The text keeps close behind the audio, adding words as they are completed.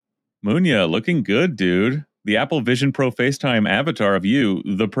Munya, looking good, dude. The Apple Vision Pro FaceTime avatar of you,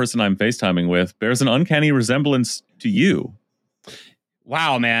 the person I'm FaceTiming with, bears an uncanny resemblance to you.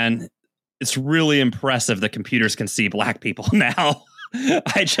 Wow, man. It's really impressive that computers can see black people now.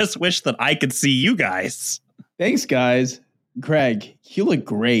 I just wish that I could see you guys. Thanks, guys. Greg, you look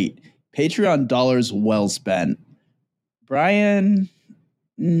great. Patreon dollars well spent. Brian...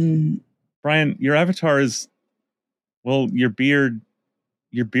 Brian, your avatar is... Well, your beard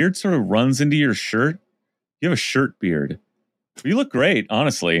sort of runs into your shirt. You have a shirt beard. You look great,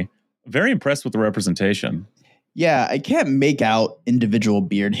 honestly. Very impressed with the representation. Yeah, I can't make out individual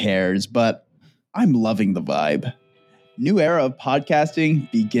beard hairs, but I'm loving the vibe. New era of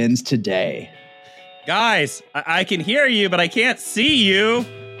podcasting begins today. Guys, I can hear you, but I can't see you.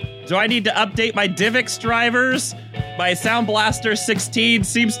 Do I need to update my DivX drivers? My Sound Blaster 16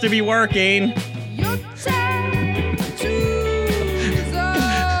 seems to be working.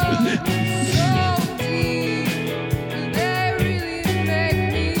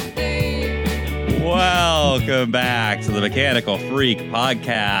 Welcome back to the Mechanical Freak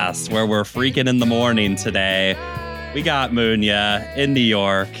podcast, where we're freaking in the morning today. We got Munya in New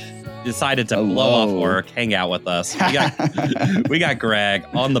York, decided to blow off work, hang out with us. We got Greg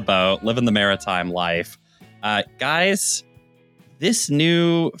on the boat, living the maritime life. Guys, this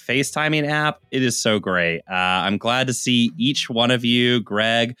new FaceTiming app, it is so great. I'm glad to see each one of you.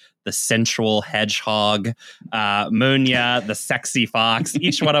 Greg, the sensual hedgehog, Munya, the sexy fox,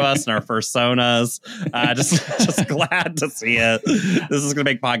 each one of us in our personas. Just glad to see it. This is going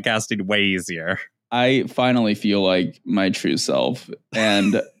to make podcasting way easier. I finally feel like my true self,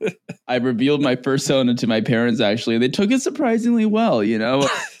 and I revealed my persona to my parents. Actually, they took it surprisingly well, you know,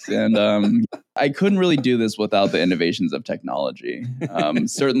 and I couldn't really do this without the innovations of technology.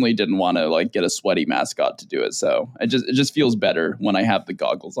 Certainly didn't want to like get a sweaty mascot to do it, so it just feels better when I have the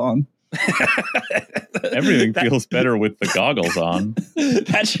goggles on. Everything feels better with the goggles on.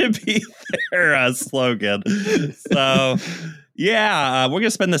 That should be their slogan. So. Yeah, we're going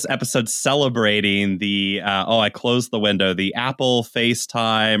to spend this episode celebrating the, I closed the window, the Apple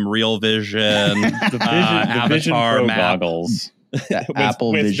FaceTime Real Vision, the Vision Pro goggles.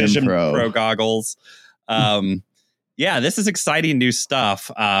 Apple Vision Pro goggles. Yeah, this is exciting new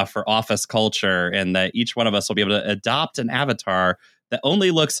stuff for office culture, and that each one of us will be able to adopt an avatar that only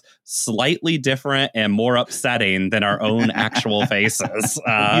looks slightly different and more upsetting than our own actual faces.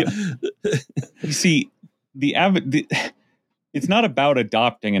 You see, it's not about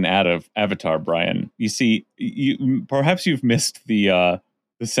adopting an avatar, Brian. You see, perhaps you've missed the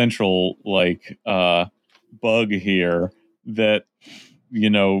central bug here that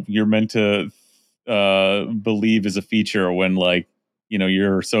you're meant to believe is a feature when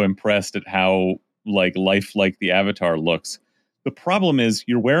you're so impressed at how lifelike the avatar looks. The problem is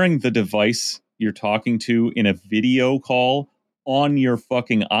you're wearing the device you're talking to in a video call on your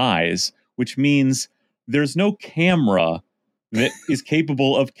fucking eyes, which means there's no camera that is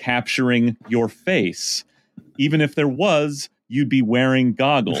capable of capturing your face. Even if there was, you'd be wearing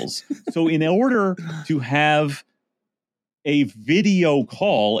goggles. So in order to have a video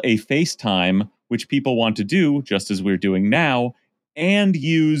call, a FaceTime, which people want to do, just as we're doing now, and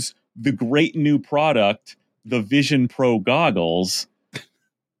use the great new product, the Vision Pro goggles,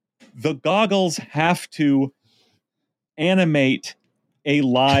 the goggles have to animate a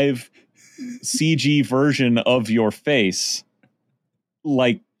live CG version of your face,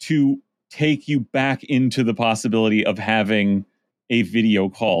 to take you back into the possibility of having a video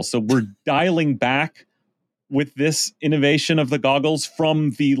call. So we're dialing back with this innovation of the goggles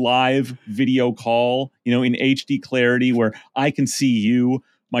from the live video call, in HD clarity, where I can see you,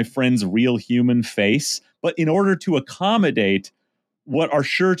 my friend's real human face. But in order to accommodate what are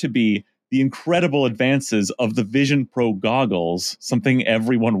sure to be the incredible advances of the Vision Pro goggles, something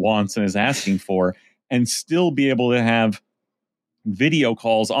everyone wants and is asking for, and still be able to have video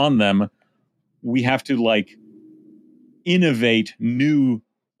calls on them, we have to innovate new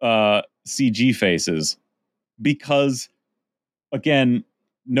CG faces, because again,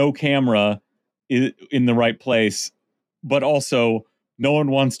 no camera in the right place, but also no one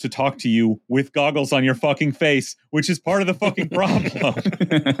wants to talk to you with goggles on your fucking face, which is part of the fucking problem.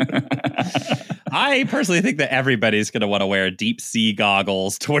 I personally think that everybody's going to want to wear deep sea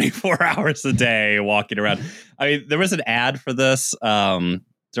goggles 24 hours a day walking around. I mean, there was an ad for this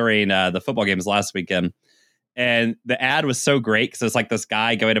during the football games last weekend. And the ad was so great because it's this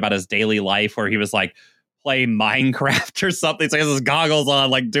guy going about his daily life where he was playing Minecraft or something. So he has his goggles on,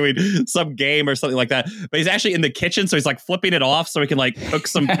 like doing some game or something like that. But he's actually in the kitchen, so he's like flipping it off so he can like cook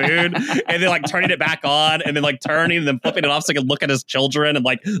some food, and then like turning it back on, and then like turning and then flipping it off so he can look at his children and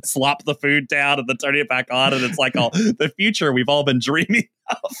like slop the food down, and then turning it back on, and it's like all the future we've all been dreaming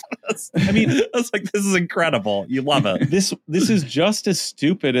of. I mean, it's like, this is incredible. You love it. This is just as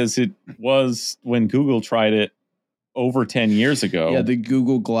stupid as it was when Google tried it over 10 years ago. Yeah, the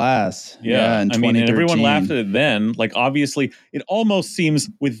Google Glass. Yeah, in I mean, and everyone 2013. laughed at it then. Like, obviously, it almost seems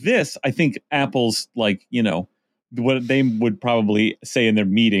with this, I think Apple's like, you know, what they would probably say in their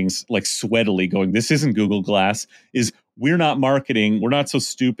meetings, like sweatily going, this isn't Google Glass, is we're not marketing. We're not so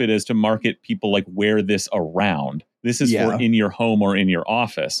stupid as to market people like wear this around. This is for in your home or in your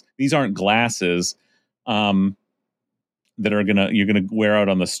office. These aren't glasses that are you're gonna wear out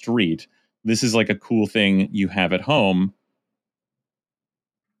on the street. This is like a cool thing you have at home.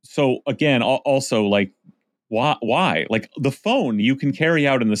 So again, also like, why? Like the phone you can carry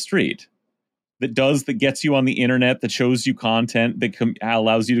out in the street that gets you on the internet, that shows you content, that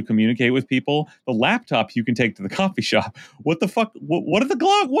allows you to communicate with people. The laptop you can take to the coffee shop. What the fuck? What are the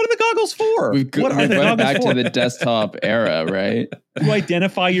goggles for? We've went back to the desktop era, right? You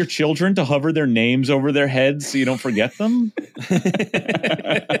identify your children to hover their names over their heads so you don't forget them.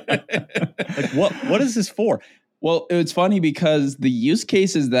 Like what is this for? Well, it's funny because the use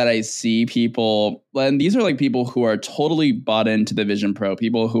cases that I see people, and these are like people who are totally bought into the Vision Pro,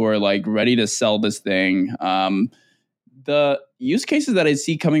 people who are like ready to sell this thing. The use cases that I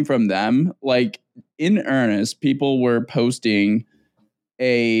see coming from them, like in earnest, people were posting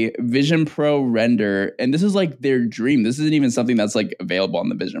a Vision Pro render, and this is like their dream. This isn't even something that's like available on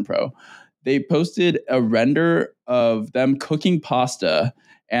the Vision Pro. They posted a render of them cooking pasta,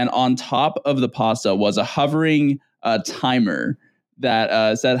 and on top of the pasta was a hovering timer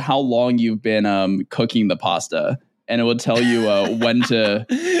that said how long you've been cooking the pasta. And it would tell you when to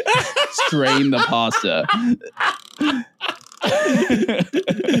strain the pasta.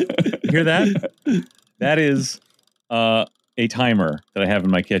 Hear that? That is a timer that I have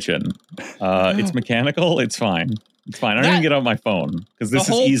in my kitchen. It's mechanical. It's fine. It's fine. I don't even get out my phone because this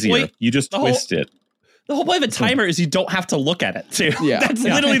is easier. You just twist it. The whole point of a timer is you don't have to look at it, too. Yeah. That's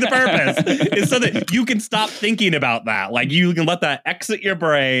literally the purpose. Is so that you can stop thinking about that. Like, you can let that exit your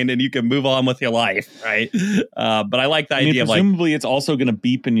brain and you can move on with your life, right? But I like the idea of like... presumably it's also going to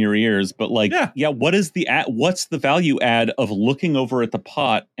beep in your ears, but like, what's the value add of looking over at the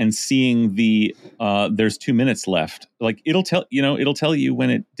pot and seeing there's 2 minutes left? Like, it'll tell you when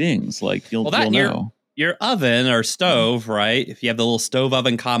it dings. Like, you'll know. Your oven or stove, right? If you have the little stove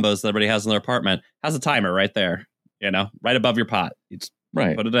oven combos that everybody has in their apartment, has a timer right there, right above your pot. You just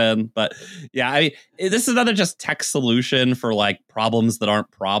put it in. But yeah, I mean, this is another just tech solution for like problems that aren't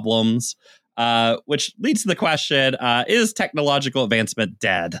problems, which leads to the question, is technological advancement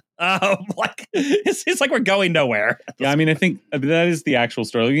dead? It's like we're going nowhere. Yeah, I mean, I think that is the actual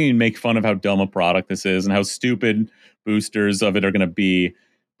story. You can make fun of how dumb a product this is and how stupid boosters of it are going to be.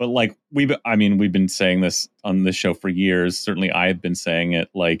 But like we've been saying this on this show for years. Certainly I have been saying it,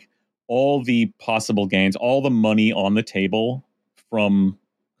 like all the possible gains, all the money on the table from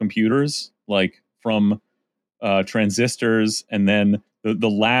computers, like from transistors, and then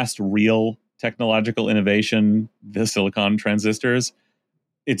the last real technological innovation, the silicon transistors,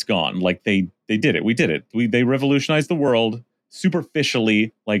 it's gone. Like they did it. We did it. They revolutionized the world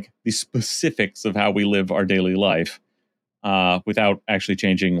superficially, like the specifics of how we live our daily life. Without actually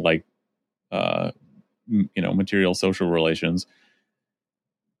changing like, material social relations.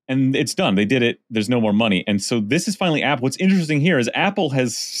 And it's done. They did it. There's no more money. And so this is finally Apple. What's interesting here is Apple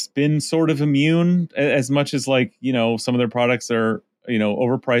has been sort of immune as much as like, some of their products are,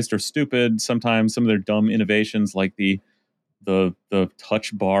 overpriced or stupid. Sometimes some of their dumb innovations like the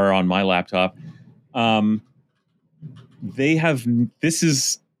touch bar on my laptop. This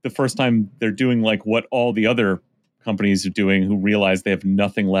is the first time they're doing like what all the other companies are doing who realize they have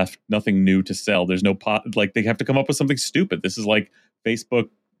nothing left, nothing new to sell. There's no like they have to come up with something stupid. This is like Facebook,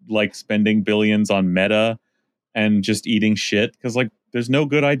 like spending billions on Meta and just eating shit because like there's no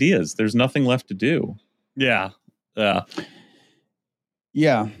good ideas. There's nothing left to do. Yeah.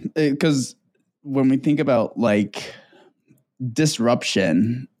 Because when we think about like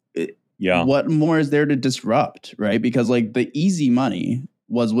disruption, what more is there to disrupt, right? Because like the easy money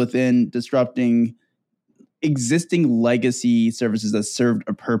was within disrupting existing legacy services that served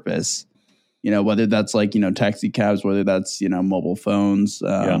a purpose, whether that's like, taxi cabs, whether that's, mobile phones,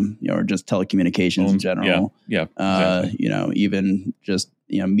 or just telecommunications in general. Yeah. Exactly. Even just,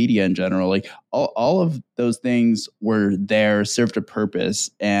 media in general, like all of those things were there, served a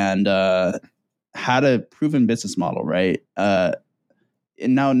purpose. And had a proven business model, right?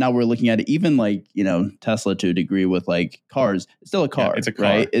 And now we're looking at it, even like, Tesla to a degree with like cars. It's still a car. Yeah, it's a car.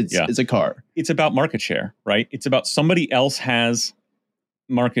 Right? It's a car. It's about market share, right? It's about somebody else has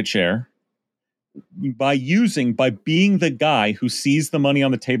market share by being the guy who sees the money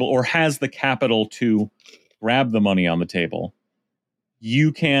on the table or has the capital to grab the money on the table.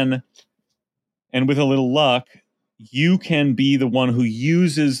 You can, and with a little luck, you can be the one who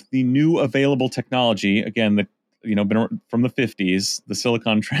uses the new available technology. Again, been from the 50s, the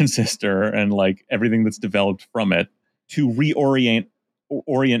silicon transistor and like everything that's developed from it to orient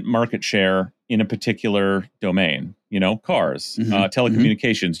market share in a particular domain, cars,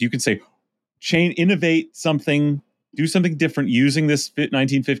 telecommunications. You can say, innovate something, do something different using this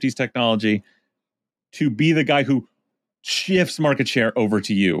 1950s technology to be the guy who shifts market share over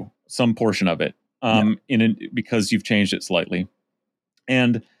to you, some portion of it, because you've changed it slightly.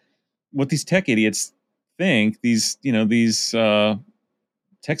 And what these tech idiots think, these tech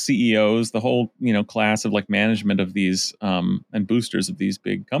CEOs, the whole class of like management of these and boosters of these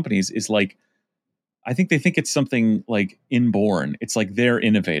big companies is like, I think they think it's something like inborn. It's like they're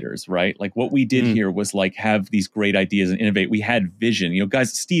innovators, right? Like what we did here was like have these great ideas and innovate. We had vision.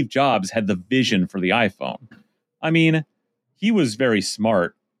 Guys, Steve Jobs had the vision for the iPhone. I mean, he was very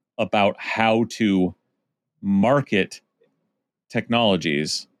smart about how to market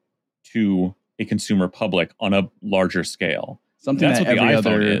technologies to a consumer public on a larger scale. Something that's that what the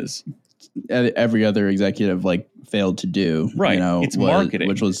iPhone is. Every other executive like failed to do. Right. It's marketing,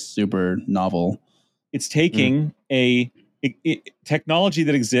 which was super novel. It's taking a technology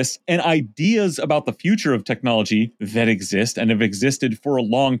that exists and ideas about the future of technology that exist and have existed for a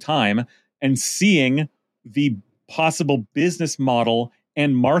long time and seeing the possible business model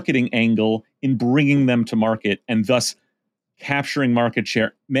and marketing angle in bringing them to market and thus capturing market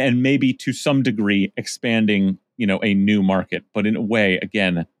share and maybe to some degree expanding, a new market. But in a way,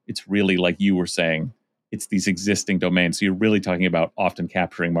 again, it's really like you were saying, it's these existing domains. So you're really talking about often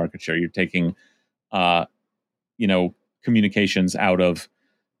capturing market share. You're taking, communications out of,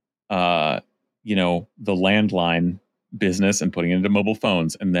 the landline business and putting it into mobile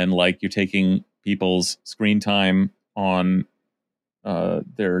phones. And then like you're taking people's screen time on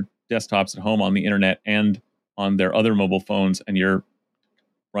their desktops at home on the internet and on their other mobile phones, and you're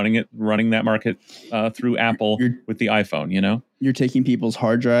running that market through Apple with the iPhone. You're taking people's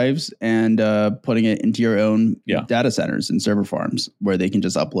hard drives and putting it into your own data centers and server farms where they can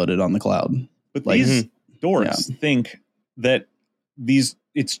just upload it on the cloud. But these dorks think that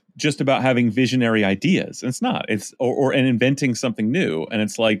it's just about having visionary ideas. And it's not. It's or inventing something new. And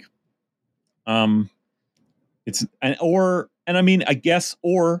it's like, or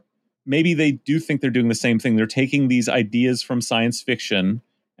maybe they do think they're doing the same thing. They're taking these ideas from science fiction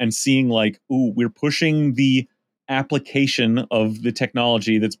and seeing like, ooh, we're pushing the application of the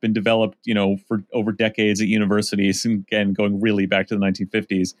technology that's been developed, for over decades at universities, and again, going really back to the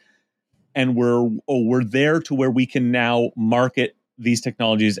 1950s. And we're there to where we can now market these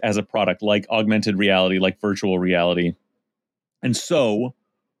technologies as a product, like augmented reality, like virtual reality. And so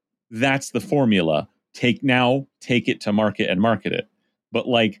that's the formula. Take it to market and market it. But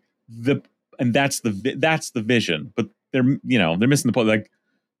like that's the vision. But they're missing the point. Like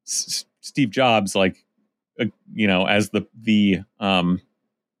Steve Jobs, like as the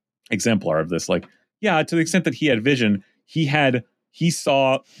exemplar of this. Like, to the extent that he had vision, he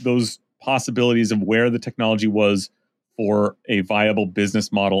saw those possibilities of where the technology was for a viable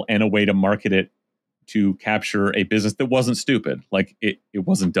business model and a way to market it to capture a business that wasn't stupid. Like it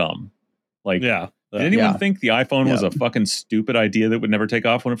wasn't dumb. Like, did anyone think the iPhone was a fucking stupid idea that would never take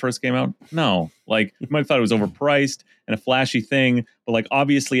off when it first came out? No. Like, you might have thought it was overpriced and a flashy thing, but like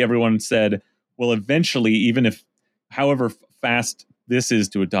obviously everyone said, well, eventually, even if however fast this is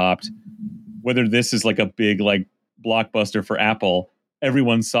to adopt, whether this is like a big like blockbuster for Apple,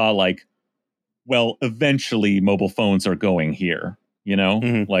 everyone saw like, well, eventually mobile phones are going here,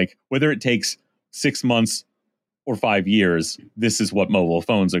 like whether it takes 6 months or 5 years, this is what mobile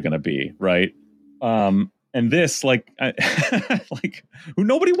phones are going to be. Right. And this, like, like,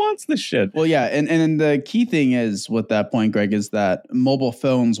 nobody wants this shit. Well, yeah, and the key thing is with that point, Greg, is that mobile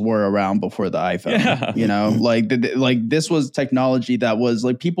phones were around before the iPhone. Yeah. Like this was technology that was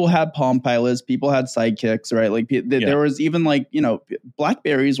like people had Palm Pilots, people had Sidekicks, right? Like there was even like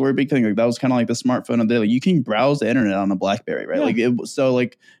Blackberries were a big thing. Like that was kind of like the smartphone of the day. Like you can browse the internet on a Blackberry, right? Yeah.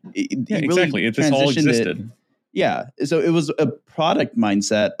 Like exactly. This all existed. Yeah. So it was a product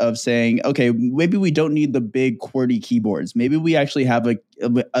mindset of saying, okay, maybe we don't need the big QWERTY keyboards. Maybe we actually have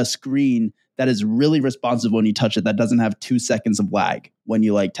a screen that is really responsive when you touch it, that doesn't have 2 seconds of lag when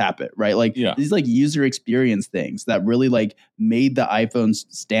you like tap it, right? Like these like user experience things that really like made the iPhones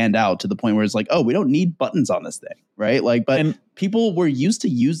stand out to the point where it's like, oh, we don't need buttons on this thing, right? Like, but people were used to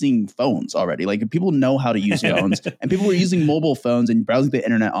using phones already. Like people know how to use phones, and people were using mobile phones and browsing the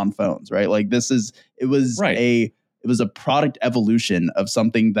internet on phones, right? Like it was a product evolution of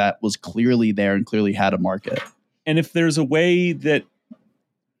something that was clearly there and clearly had a market. And if there's a way that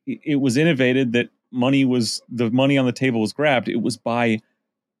it was innovated, that the money on the table was grabbed, it was by,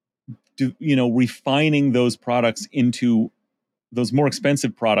 refining those products into those more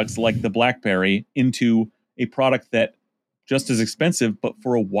expensive products like the BlackBerry into a product that just as expensive, but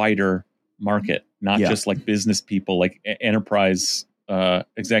for a wider market, not just like business people, like enterprise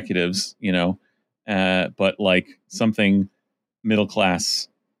executives, but like something middle class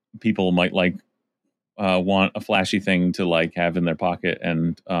people might like want a flashy thing to like have in their pocket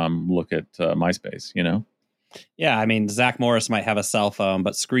and look at MySpace, Yeah, I mean, Zach Morris might have a cell phone,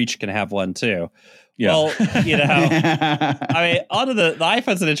 but Screech can have one too. Yeah. Well, I mean, onto the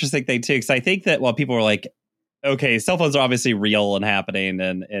iPhone's an interesting thing too, because I think that while people were like, okay, cell phones are obviously real and happening,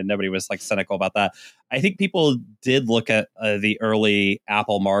 and nobody was like cynical about that. I think people did look at the early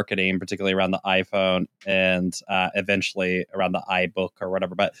Apple marketing, particularly around the iPhone and eventually around the iBook or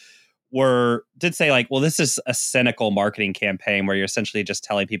whatever, but did say like, well, this is a cynical marketing campaign where you're essentially just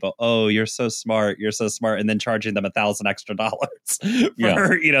telling people, oh, you're so smart, and then charging them $1,000 extra for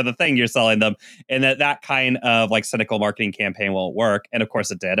the thing you're selling them, and that kind of like cynical marketing campaign won't work. And of course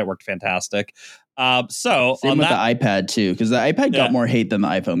it did. It worked fantastic. So same with the iPad too, because the iPad got more hate than the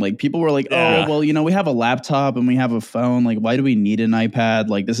iPhone. Like people were like, oh, well, we have a laptop and we have a phone. Like, why do we need an iPad?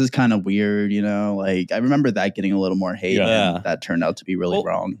 Like, this is kind of weird, Like, I remember that getting a little more hate, and that turned out to be really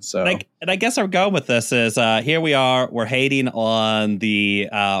wrong. So, and I guess I'm going with this is here we are. We're hating on the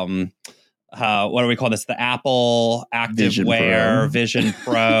what do we call this? The Apple Active Wear Vision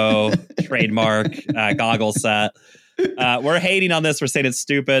Pro trademark goggle set. We're hating on this. We're saying it's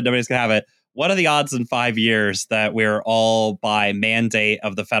stupid. Nobody's gonna have it. What are the odds in 5 years that we're all by mandate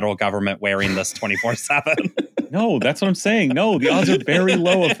of the federal government wearing this 24/7? No, that's what I'm saying. No, the odds are very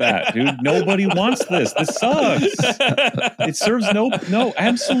low of that, dude. Nobody wants this. This sucks. It serves no,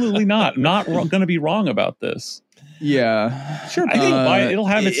 absolutely not. Not going to be wrong about this. Yeah, sure. I think it'll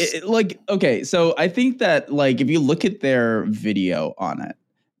have its okay. So I think that like if you look at their video on it,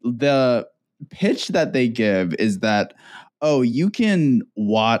 the pitch that they give is that you can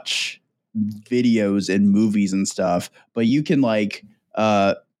watch videos and movies and stuff, but you can like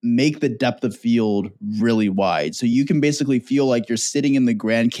make the depth of field really wide, so you can basically feel like you're sitting in the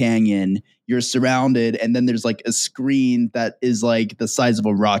Grand Canyon, you're surrounded, and then there's like a screen that is like the size of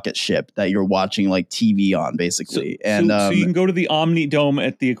a rocket ship that you're watching like TV on, basically. So you can go to the Omni Dome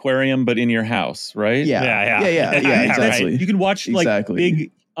at the aquarium, but in your house, right? Yeah, exactly. You can watch like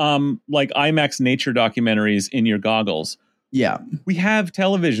big like IMAX nature documentaries in your goggles. Yeah, we have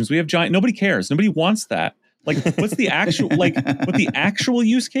televisions. We have giant. Nobody cares. Nobody wants that. Like, what's the actual what the actual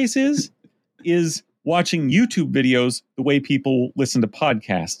use case is watching YouTube videos the way people listen to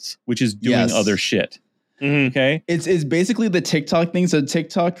podcasts, which is doing other shit. Mm-hmm. Okay, it's basically the TikTok thing. So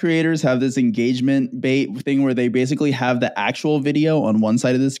TikTok creators have this engagement bait thing where they basically have the actual video on one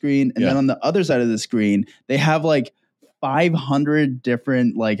side of the screen, and then on the other side of the screen they have like 500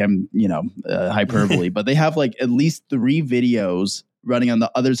 different, like hyperbole, but they have like at least 3 videos running on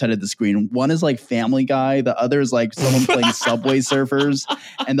the other side of the screen. One is like Family Guy, the other is like someone playing Subway Surfers,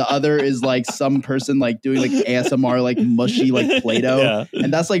 and the other is like some person like doing like ASMR, like mushy like Play-Doh.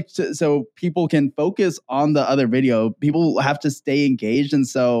 And that's like so people can focus on the other video. People have to stay engaged, and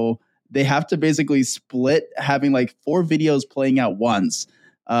so they have to basically split having like 4 videos playing at once.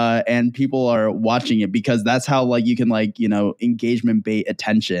 And people are watching it because that's how like you can like engagement bait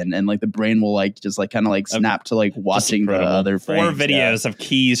attention, and like the brain will like just like kind of like snap to like watching the other 4 videos of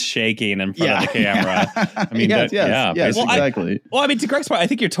keys shaking in front of the camera. I mean, yes, exactly. I mean, to Greg's point, I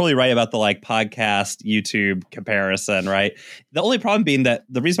think you're totally right about the like podcast YouTube comparison, right? The only problem being that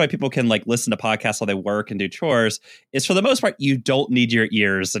the reason why people can like listen to podcasts while they work and do chores is for the most part you don't need your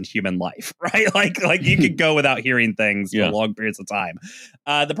ears in human life, right? Like you can go without hearing things for long periods of time.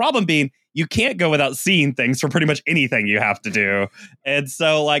 The problem being you can't go without seeing things for pretty much anything you have to do. And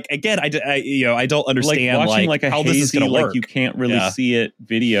so like, again, I don't understand like watching like a how hazy, this is going to work. Like you can't really see it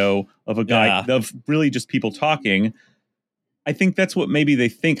video of a guy of really just people talking. I think that's what maybe they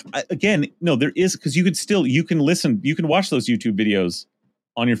think. Again, no, there is, because you can listen, you can watch those YouTube videos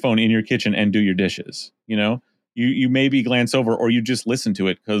on your phone in your kitchen and do your dishes, you maybe glance over, or you just listen to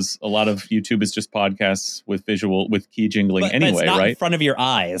it, because a lot of YouTube is just podcasts with key jingling but anyway, it's not right? in front of your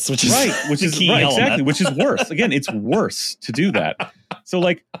eyes, which is which is key right, element. exactly, which is worse. Again, it's worse to do that. So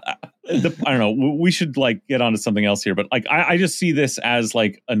like, I don't know. We should like get onto something else here, but like, I just see this as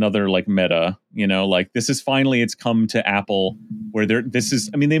like another like meta. Like this is finally it's come to Apple where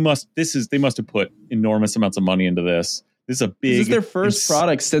they must have put enormous amounts of money into this. This is their first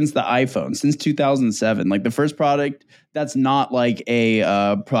product since the iPhone, since 2007. Like the first product that's not like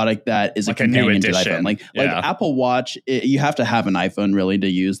a product that is like a companion to the edition. iPhone. Like Apple Watch, you have to have an iPhone really to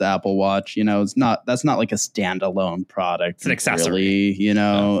use the Apple Watch. That's not like a standalone product. It's an accessory.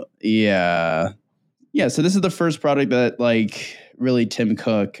 Really, yeah. So this is the first product that like really Tim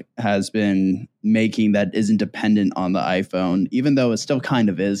Cook has been making that isn't dependent on the iPhone, even though it still kind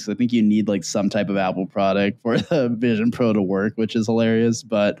of is. I think you need like some type of Apple product for the Vision Pro to work, which is hilarious.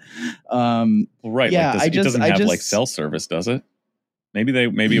 But right, yeah, like it doesn't have like cell service, does it? Maybe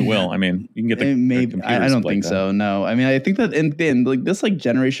it will. I mean, you can get the maybe. I don't think so. No, I mean, I think that in like this like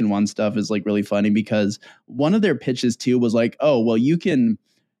Generation 1 stuff is like really funny, because one of their pitches too was like, oh well, you can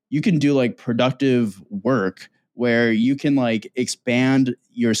do like productive work where you can like expand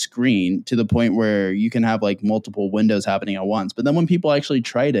your screen to the point where you can have like multiple windows happening at once. But then when people actually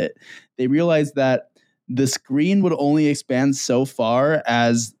tried it, they realized that the screen would only expand so far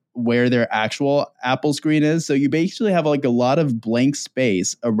as where their actual Apple screen is. So you basically have like a lot of blank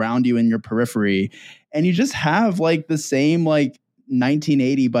space around you in your periphery, and you just have like the same like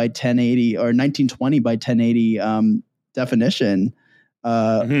 1980 by 1080 or 1920 by 1080 definition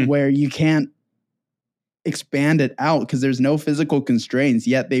where you can't expand it out because there's no physical constraints,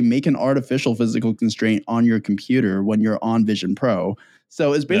 yet they make an artificial physical constraint on your computer when you're on Vision Pro.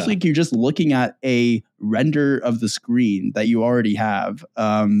 So it's basically you're just looking at a render of the screen that you already have.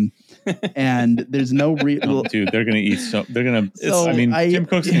 And there's no real dude, they're gonna eat Tim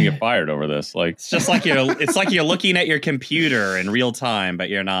Cook's gonna get fired over this. Like it's just like you're looking at your computer in real time, but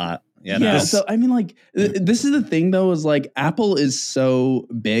you're not. Yeah, so I mean, like, this is the thing, though, is like Apple is so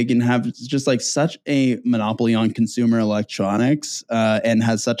big and have just like such a monopoly on consumer electronics and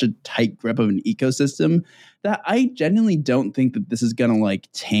has such a tight grip of an ecosystem that I genuinely don't think that this is gonna like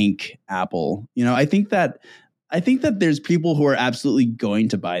tank Apple. I think that there's people who are absolutely going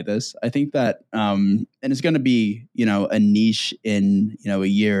to buy this. I think that and it's going to be a niche in a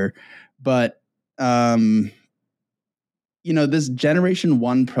year, but this Generation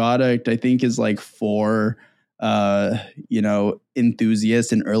 1 product, I think, is like for,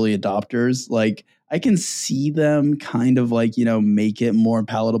 enthusiasts and early adopters. Like, I can see them kind of like, make it more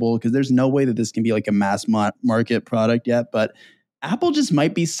palatable, because there's no way that this can be like a mass market product yet. But Apple just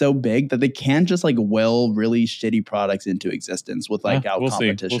might be so big that they can just like will really shitty products into existence with like out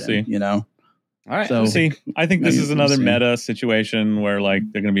competition. We'll see. All right. So, we'll see. I think this is another meta situation where like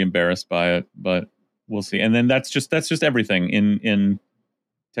they're going to be embarrassed by it, but we'll see. And then that's just everything in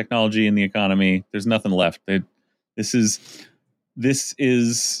technology, in the economy. There's nothing left. It's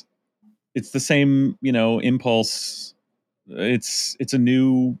the same, impulse. It's a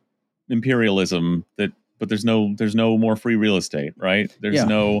new imperialism but there's no more free real estate, right? There's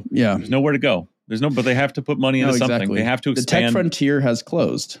nowhere to go. But they have to put money into something. Exactly. They have to expand. The tech frontier has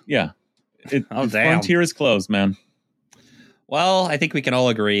closed. Yeah. The frontier is closed, man. Well, I think we can all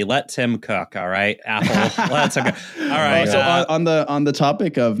agree. Let Tim cook. All right, Apple. Let's okay. All right. So on the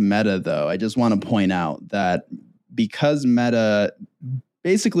topic of Meta, though, I just want to point out that because Meta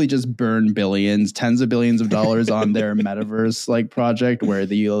basically just burned tens of billions of dollars on their metaverse like project where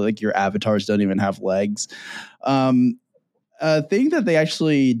your avatars don't even have legs. A thing that they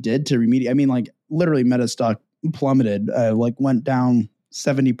actually did to remediate, I mean, like literally Meta stock plummeted, went down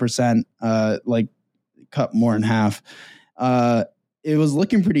 70%, cut more in half. It was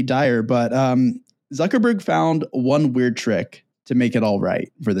looking pretty dire, but Zuckerberg found one weird trick to make it all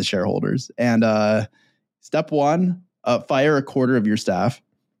right for the shareholders. And step one, fire a quarter of your staff.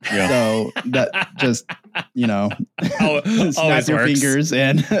 Yeah. So that just, snap your fingers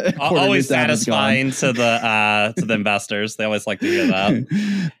and always satisfying to the investors. They always like to hear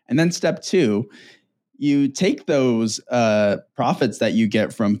that. And then step two, you take those profits that you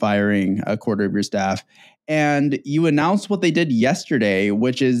get from firing a quarter of your staff, and you announce what they did yesterday,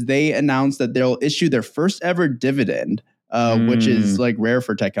 which is they announced that they'll issue their first ever dividend, which is like rare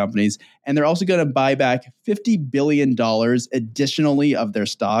for tech companies. And they're also going to buy back $50 billion additionally of their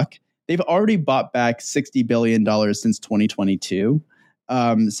stock. They've already bought back $60 billion since 2022.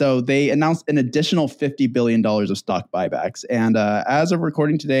 So they announced an additional $50 billion of stock buybacks. And as of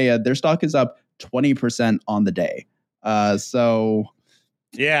recording today, their stock is up 20% on the day.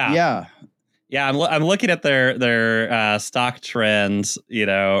 Yeah. Yeah, I'm looking at their stock trends,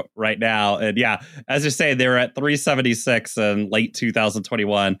 right now, and yeah, as you say, they were at 376 in late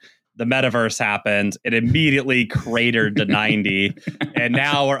 2021. The metaverse happened; it immediately cratered to 90, and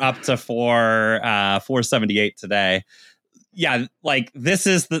now we're up to 478 today. Yeah, like this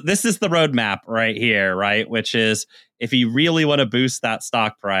is the roadmap right here, right? Which is if you really want to boost that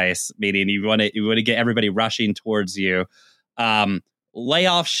stock price, meaning you want to get everybody rushing towards you. Lay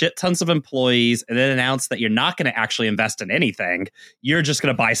off shit tons of employees and then announce that you're not going to actually invest in anything. You're just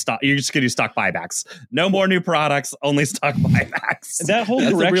going to buy stock. You're just going to do stock buybacks. No more new products, only stock buybacks. That whole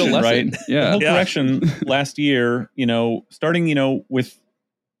correction, right? Yeah. The whole correction last year, starting, with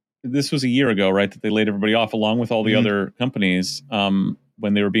this was a year ago, right? That they laid everybody off along with all the other companies when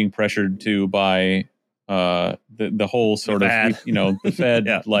they were being pressured to by the whole sort of, the Fed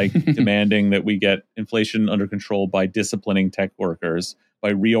like demanding that we get inflation under control by disciplining tech workers,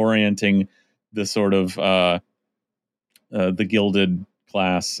 by reorienting the sort of the gilded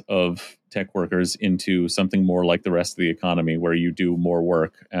class of tech workers into something more like the rest of the economy, where you do more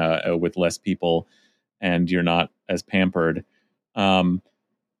work with less people and you're not as pampered. But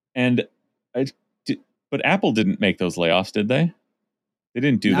Apple didn't make those layoffs, did they? They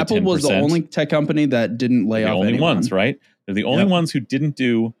didn't do Apple the 10%. was the only tech company that didn't lay off anyone. The only ones, right? They're the only ones who didn't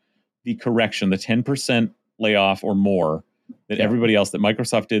do the correction, the 10% layoff or more that everybody else, that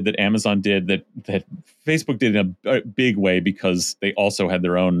Microsoft did, that Amazon did, that Facebook did in a big way because they also had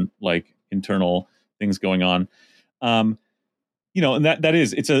their own like internal things going on. And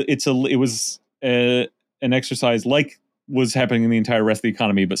it was an exercise like was happening in the entire rest of the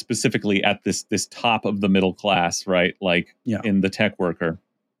economy, but specifically at this top of the middle class, right? Like in the tech worker,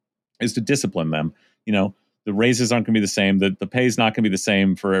 is to discipline them. The raises aren't going to be the same. The pay is not going to be the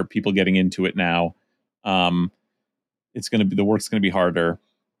same for people getting into it now. It's going to be, the work's going to be harder.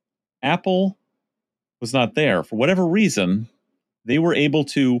 Apple was not there for whatever reason. They were able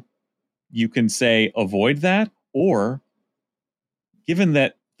to, you can say, avoid that, or given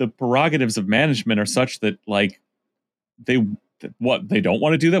that the prerogatives of management are such that like, they don't want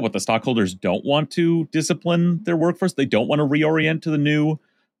to do that. What the stockholders don't want to discipline their workforce. They don't want to reorient to the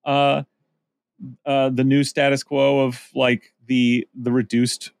new status quo of like the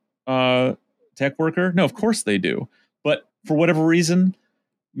reduced tech worker. No, of course they do. But for whatever reason,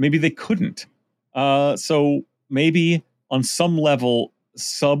 maybe they couldn't. So maybe on some level,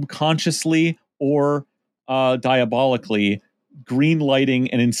 subconsciously or diabolically, green lighting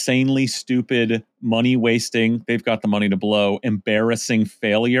an insanely stupid, money wasting, they've got the money to blow, embarrassing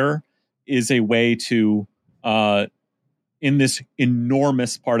failure is a way to, in this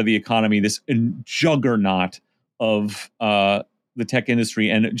enormous part of the economy, this juggernaut of the tech industry,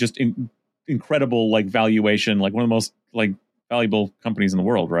 and just incredible like valuation, like one of the most like valuable companies in the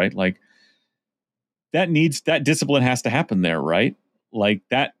world, right? Like that discipline has to happen there, right? Like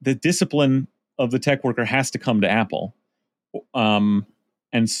that, the discipline of the tech worker has to come to Apple.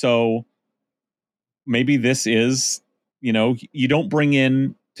 And so maybe this is, you don't bring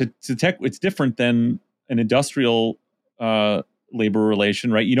in to tech. It's different than an industrial labor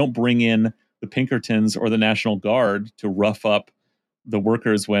relation, right? You don't bring in the Pinkertons or the National Guard to rough up the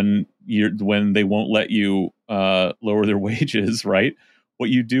workers when they won't let you lower their wages, right? What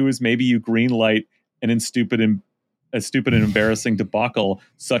you do is maybe you green light a stupid and embarrassing debacle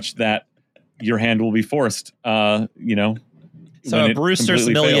such that your hand will be forced, So a Brewster's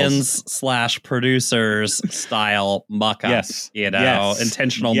Millions / producers style muck up,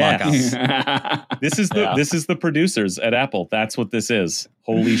 intentional muck up. This is the producers at Apple. That's what this is.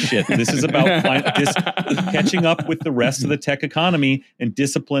 Holy shit. This is about catching up with the rest of the tech economy and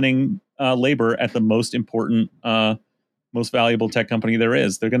disciplining labor at the most important, most valuable tech company there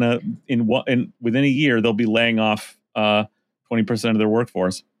is. They're going to, within a year, they'll be laying off 20% of their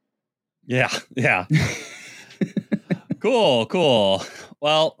workforce. Yeah. Cool.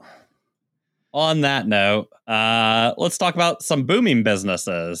 Well, on that note, let's talk about some booming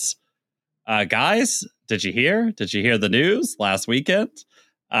businesses. Guys, did you hear the news last weekend?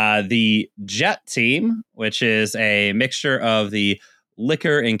 The JET team, which is a mixture of the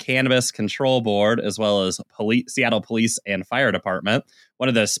Liquor and Cannabis Control Board, as well as Seattle Police and Fire Department, one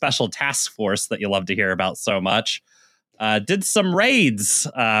of the special task force that you love to hear about so much, did some raids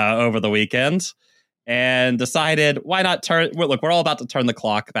over the weekend. And decided, why not we're all about to turn the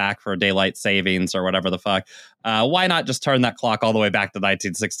clock back for daylight savings or whatever the fuck. Why not just turn that clock all the way back to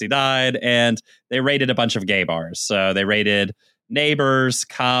 1969? And they raided a bunch of gay bars. So they raided Neighbors,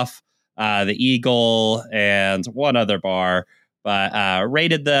 Cuff, the Eagle, and one other bar. But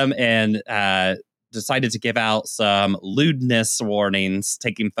raided them and decided to give out some lewdness warnings,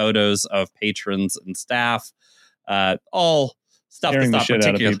 taking photos of patrons and staff, all stuff Scaring the that's not shit out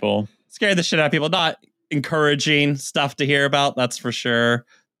of particular. people. Scaring the shit out of people. Not encouraging stuff to hear about, that's for sure.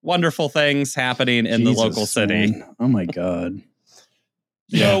 Wonderful things happening in the local city. Man. Oh my God.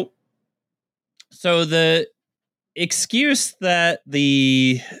 So the excuse that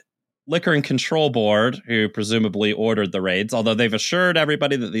the Liquor and Control Board, who presumably ordered the raids, although they've assured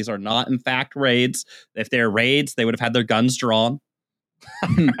everybody that these are not in fact raids. If they're raids, they would have had their guns drawn.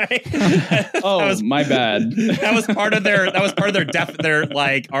 My bad. That was part of their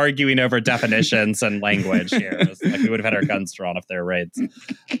like arguing over definitions and language here. It was like we would have had our guns drawn if they're raids.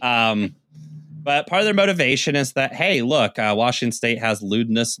 But part of their motivation is that, hey, look, Washington State has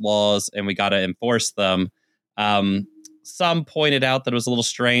lewdness laws and we got to enforce them. Some pointed out that it was a little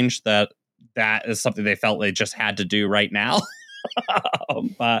strange that is something they felt they just had to do right now.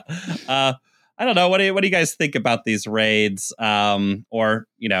 But I don't know. What do you guys think about these raids? Or,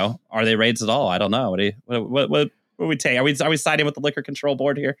 are they raids at all? I don't know. What we take? Are we siding with the Liquor Control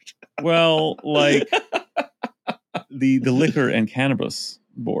Board here? Well, like the Liquor and Cannabis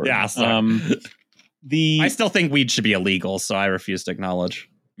Board. Yeah. I still think weed should be illegal, so I refuse to acknowledge.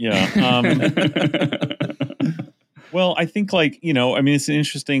 Yeah. Well, I think it's an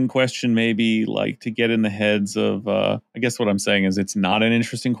interesting question, maybe like to get in the heads of, I guess what I'm saying is it's not an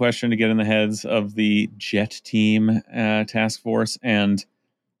interesting question to get in the heads of the JET team task force and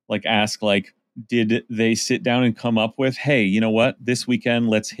like ask, like, did they sit down and come up with, hey, you know what, this weekend,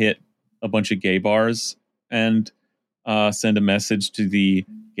 let's hit a bunch of gay bars and send a message to the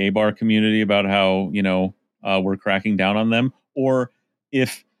gay bar community about how, we're cracking down on them. Or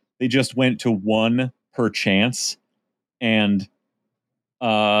if they just went to one per chance and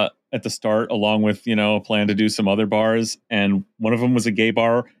at the start, along with, a plan to do some other bars, and one of them was a gay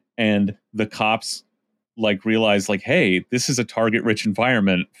bar, and the cops like realized like, hey, this is a target rich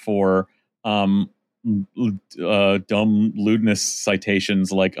environment for dumb lewdness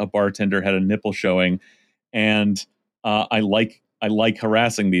citations, like a bartender had a nipple showing, and I like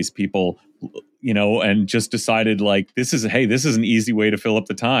harassing these people, and just decided like, this is an easy way to fill up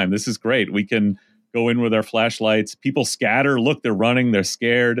the time. This is great. We can go in with our flashlights. People scatter. Look, they're running. They're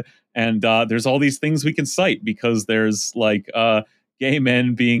scared. And there's all these things we can cite because there's like gay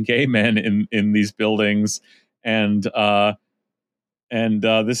men being gay men in these buildings. And this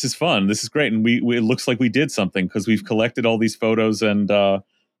is fun. This is great. And we it looks like we did something because we've collected all these photos and,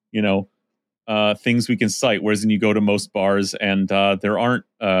 things we can cite. Whereas when you go to most bars and there aren't,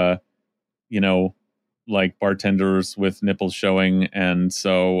 like bartenders with nipples showing, and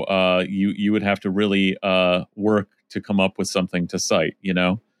so you would have to really work to come up with something to cite.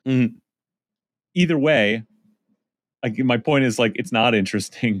 Mm-hmm. Either way, my point is like it's not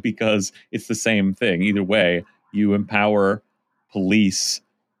interesting because it's the same thing. Either way, you empower police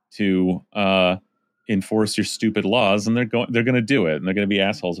to enforce your stupid laws, and they're going to do it, and they're going to be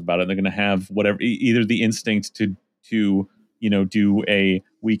assholes about it. And they're going to have whatever, either the instinct to do a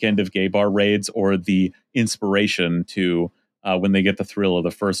weekend of gay bar raids or the inspiration to when they get the thrill of the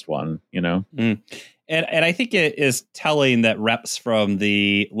first one, And I think it is telling that reps from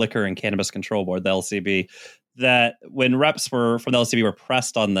the Liquor and Cannabis Control Board, the LCB, that when reps from the LCB were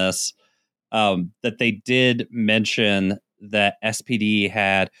pressed on this, that they did mention that SPD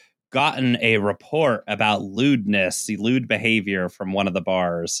had gotten a report about lewdness, the lewd behavior from one of the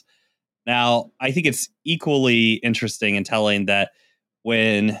bars. Now, I think it's equally interesting and telling that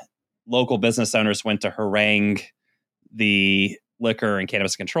when local business owners went to harangue the Liquor and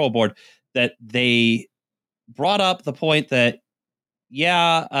Cannabis Control Board, that they brought up the point that,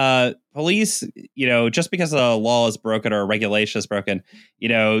 police, just because a law is broken or a regulation is broken,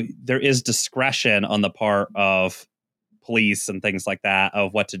 there is discretion on the part of police and things like that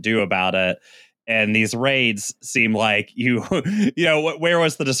of what to do about it. And these raids seem like where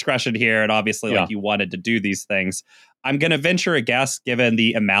was the discretion here? And obviously, like you wanted to do these things. I'm going to venture a guess, given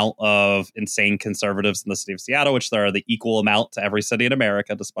the amount of insane conservatives in the city of Seattle, which there are the equal amount to every city in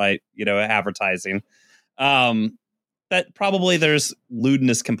America, despite, advertising, that probably there's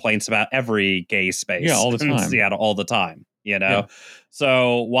lewdness complaints about every gay space all the time. In Seattle all the time,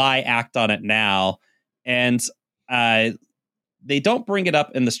 So why act on it now? And they don't bring it up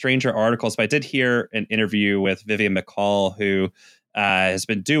in the Stranger articles, but I did hear an interview with Vivian McCall, who has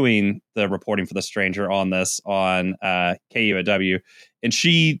been doing the reporting for the Stranger on this on KUOW. And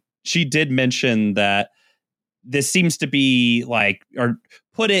she did mention that this seems to be like, or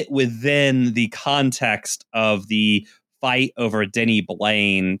put it within the context of the fight over Denny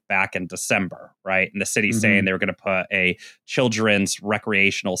Blaine back in December, right? And the city saying they were going to put a children's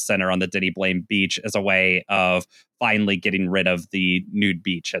recreational center on the Denny Blaine beach as a way of finally getting rid of the nude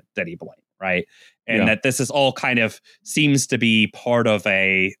beach at Denny Blaine, right? And that this is all kind of seems to be part of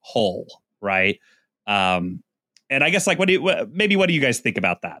a whole, right? And I guess what do you guys think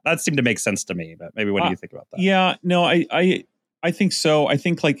about that? That seemed to make sense to me, but maybe what do you think about that? Yeah, no, I think so. I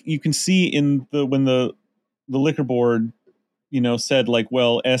think you can see in when the liquor board, said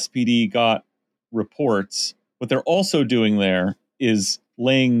well, SPD got reports. What they're also doing there is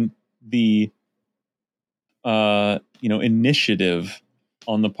laying the initiative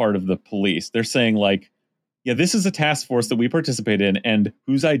on the part of the police. They're saying this is a task force that we participate in, and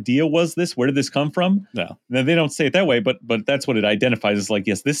whose idea was this? Where did this come from? No. Now, they don't say it that way, but that's what it identifies as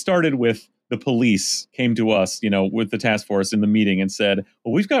yes, this started with the police came to us, with the task force in the meeting and said,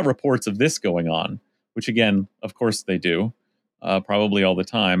 well, we've got reports of this going on, which again, of course they do, probably all the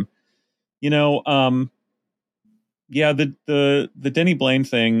time. The Denny Blaine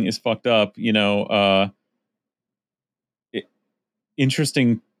thing is fucked up,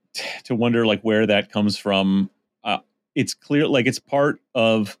 interesting to wonder where that comes from. It's clear it's part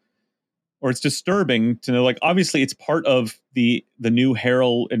of, or it's disturbing to know obviously it's part of the new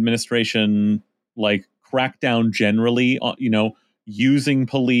Harrell administration crackdown generally on using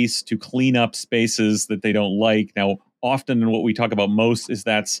police to clean up spaces that they don't like. Now often what we talk about most is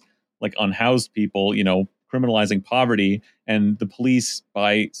that's unhoused people, criminalizing poverty, and the police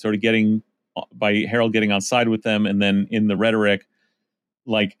by Harrell getting on side with them and then in the rhetoric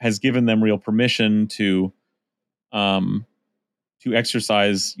has given them real permission to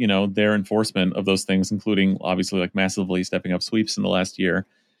exercise, their enforcement of those things, including obviously massively stepping up sweeps in the last year.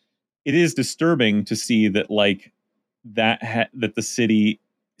 It is disturbing to see that that the city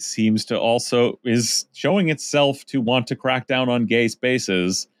seems to also is showing itself to want to crack down on gay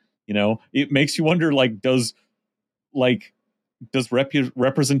spaces. It makes you wonder, does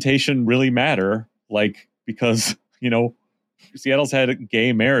representation really matter? Because, Seattle's had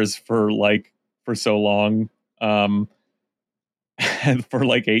gay mayors for so long, and for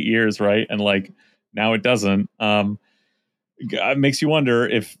 8 years, right? And now it doesn't. It makes you wonder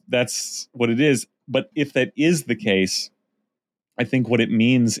if that's what it is. But if that is the case, I think what it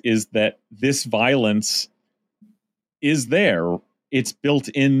means is that this violence is there. It's built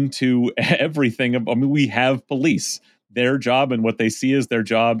into everything. I mean, we have police. Their job and what they see as their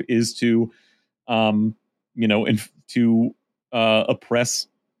job is to, oppress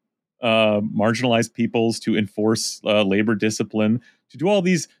marginalized peoples, to enforce labor discipline, to do all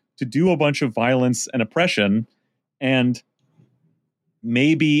these, to do a bunch of violence and oppression, and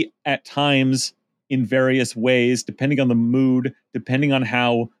maybe at times in various ways, depending on the mood, depending on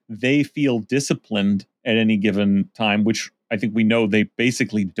how they feel disciplined at any given time, which I think we know they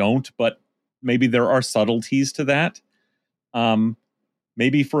basically don't, but maybe there are subtleties to that.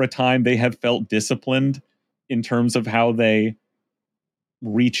 Maybe for a time they have felt disciplined in terms of how they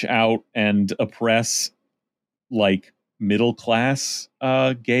reach out and oppress middle class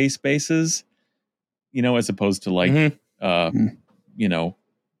gay spaces, as opposed to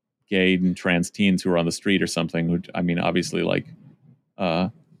gay and trans teens who are on the street or something. Which, I mean, obviously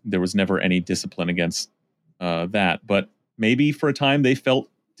there was never any discipline against that, but maybe for a time they felt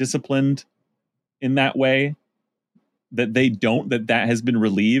disciplined in that way, that they don't, that has been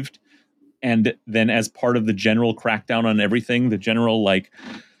relieved. And then as part of the general crackdown on everything, the general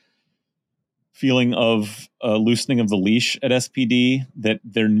feeling of loosening of the leash at SPD, that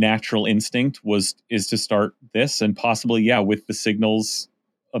their natural instinct is to start this, and possibly, with the signals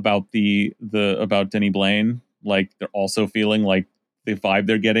about about Denny Blaine, they're also feeling the vibe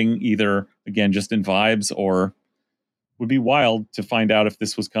they're getting, either again just in vibes, or would be wild to find out if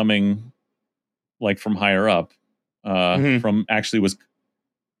this was coming from higher up, from actually was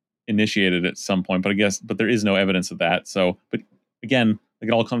initiated at some point, but there is no evidence of that. So, but again, it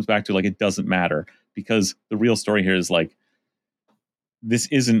all comes back to it doesn't matter, because the real story here is this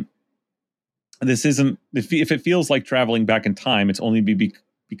isn't if it feels like traveling back in time, it's only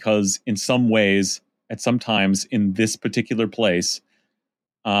because in some ways, at some times in this particular place,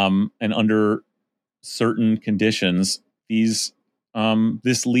 and under certain conditions, this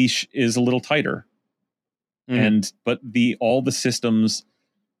leash is a little tighter. But all the systems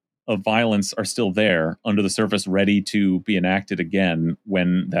of violence are still there under the surface, ready to be enacted again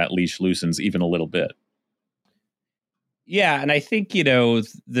when that leash loosens even a little bit. Yeah, and I think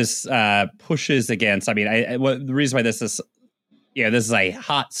this pushes against. I mean, the reason why this is, this is a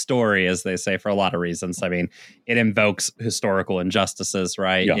hot story, as they say, for a lot of reasons. I mean, it invokes historical injustices,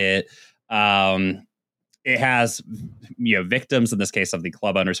 right? Yeah. it has, victims in this case of the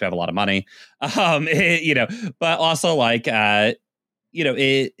club owners who have a lot of money, but also like,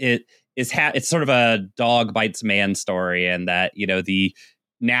 it's sort of a dog bites man story, and that, the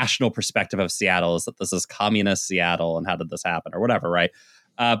national perspective of Seattle is that this is communist Seattle and how did this happen or whatever, right?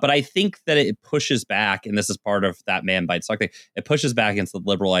 But I think that it pushes back, and this is part of that man bites dog thing. It pushes back against the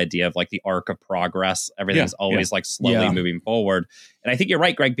liberal idea of like the arc of progress. Everything's always like slowly moving forward. And I think you're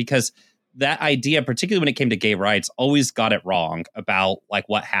right, Greg, because that idea, particularly when it came to gay rights, always got it wrong about like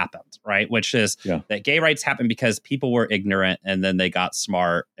what happened, right? Which is that gay rights happened because people were ignorant and then they got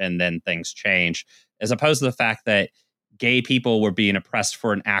smart and then things changed, as opposed to the fact that gay people were being oppressed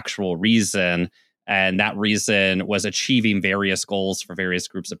for an actual reason. And that reason was achieving various goals for various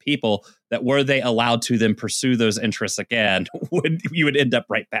groups of people that, were they allowed to then pursue those interests again, you would end up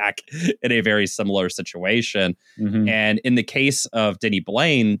right back in a very similar situation. Mm-hmm. And in the case of Denny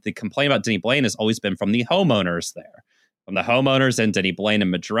Blaine, the complaint about Denny Blaine has always been from the homeowners there, from the homeowners in Denny Blaine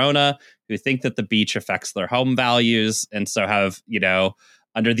and Madrona, who think that the beach affects their home values. And so have,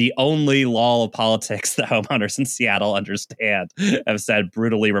 under the only law of politics that homeowners in Seattle understand, have said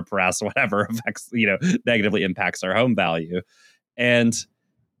brutally repress whatever affects, negatively impacts our home value. And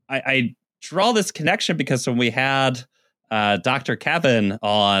I draw this connection because when we had Dr. Kevin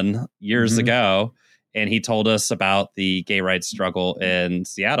on years ago, and he told us about the gay rights struggle in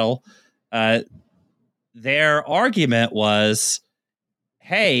Seattle, their argument was,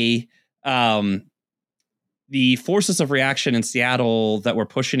 hey, the forces of reaction in Seattle that were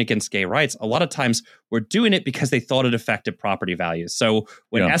pushing against gay rights, a lot of times were doing it because they thought it affected property values. So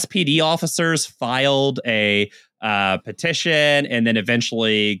when SPD officers filed a petition and then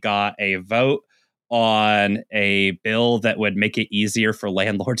eventually got a vote on a bill that would make it easier for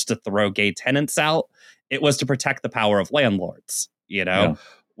landlords to throw gay tenants out, it was to protect the power of landlords,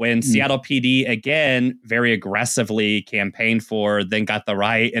 When Seattle PD, again, very aggressively campaigned for, then got the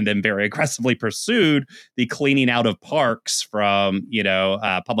right, and then very aggressively pursued the cleaning out of parks from,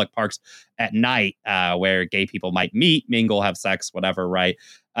 public parks at night where gay people might meet, mingle, have sex, whatever, right?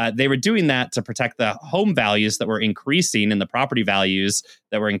 They were doing that to protect the home values that were increasing and the property values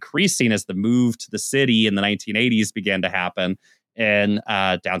that were increasing as the move to the city in the 1980s began to happen in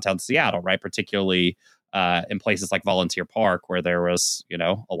downtown Seattle, right? Particularly in places like Volunteer Park, where there was,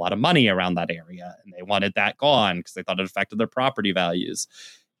 a lot of money around that area, and they wanted that gone because they thought it affected their property values.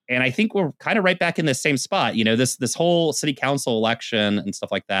 And I think we're kind of right back in the same spot. This whole city council election and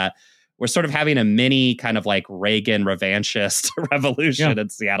stuff like that, we're sort of having a mini kind of like Reagan revanchist revolution in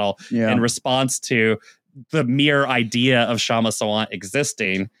Seattle in response to the mere idea of Kshama Sawant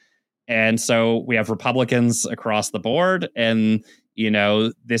existing. And so we have Republicans across the board, and,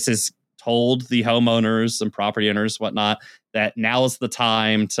 this is told the homeowners and property owners, whatnot, that now is the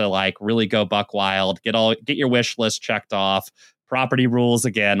time to like really go buck wild, get your wish list checked off, property rules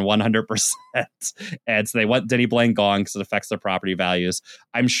again, 100%. And so they want Denny Blaine gone because it affects their property values.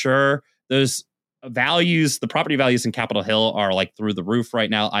 I'm sure those values, the property values in Capitol Hill, are like through the roof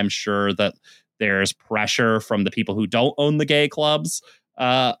right now. I'm sure that there's pressure from the people who don't own the gay clubs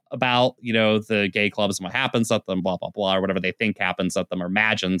about, the gay clubs and what happens at them, blah, blah, blah, or whatever they think happens at them or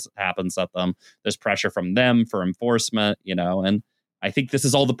imagines happens at them. There's pressure from them for enforcement, and I think this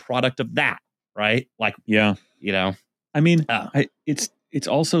is all the product of that, right? Like, I mean, it's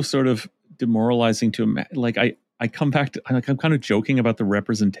also sort of demoralizing to like, I come back to, like, I'm kind of joking about the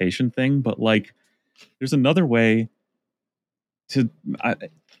representation thing, but like, there's another way to,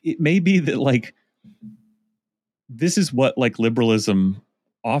 it may be that like, this is what like liberalism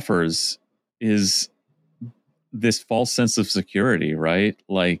offers, is this false sense of security, right?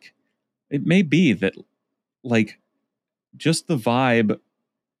 Like, it may be that like just the vibe,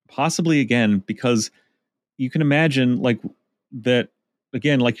 possibly again, because you can imagine like that,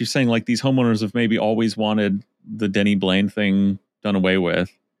 again, like you're saying, like these homeowners have maybe always wanted the Denny Blaine thing done away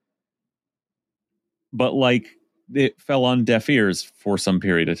with, but like it fell on deaf ears for some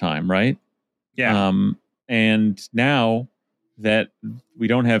period of time, right? Yeah. And now that we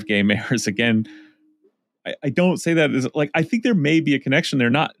don't have gay mayors again, I don't say that as like, I think there may be a connection there,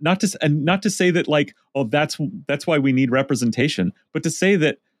 not to say that like, oh, that's why we need representation, but to say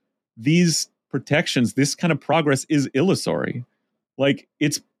that these protections, this kind of progress is illusory. Like,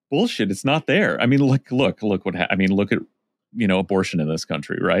 it's bullshit. It's not there. I mean, look at, abortion in this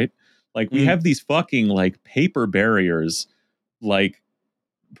country, right? Like, we have these fucking like paper barriers, like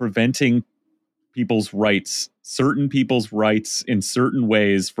preventing certain people's rights in certain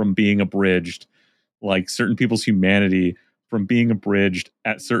ways from being abridged, like certain people's humanity from being abridged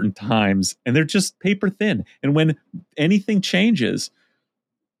at certain times. And they're just paper thin. And when anything changes,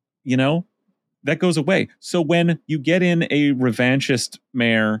 that goes away. So when you get in a revanchist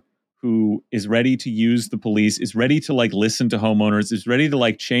mayor who is ready to use the police, is ready to like listen to homeowners, is ready to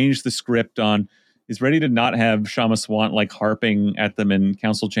like change the script on, is ready to not have Shama Swant like harping at them in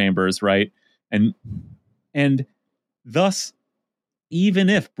council chambers, right? And thus, even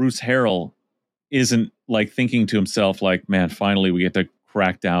if Bruce Harrell isn't like thinking to himself like, man, finally we get to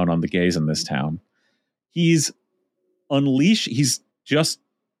crack down on the gays in this town, he's just,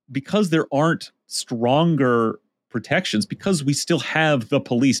 because there aren't stronger protections, because we still have the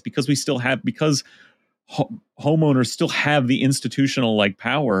police, because homeowners still have the institutional like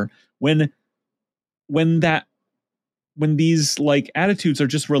power, when these like attitudes are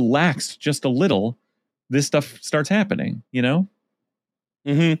just relaxed just a little, this stuff starts happening, you know?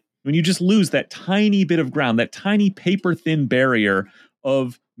 Mm-hmm. When you just lose that tiny bit of ground, that tiny paper thin barrier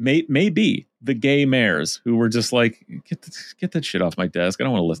of maybe the gay mayors who were just like, get that shit off my desk. I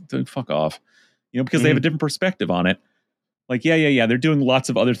don't want to listen to it. Fuck off. You know, because they have a different perspective on it. Like, yeah. They're doing lots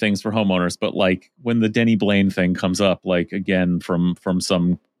of other things for homeowners. But like when the Denny Blaine thing comes up, like again, from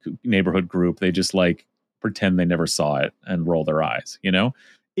some neighborhood group, they just like pretend they never saw it and roll their eyes. You know,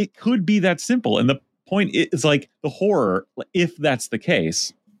 it could be that simple. And the point is like the horror, if that's the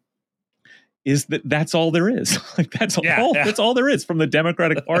case, is that's all there is. Like that's all there is from the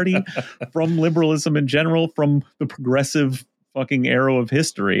Democratic Party, from liberalism in general, from the progressive fucking arrow of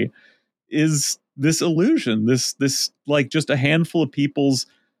history, is this illusion, this like just a handful of people's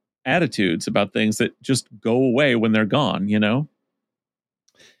attitudes about things that just go away when they're gone, you know?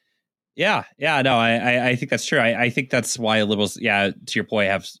 Yeah, no, I think that's true. I think that's why liberals, to your point,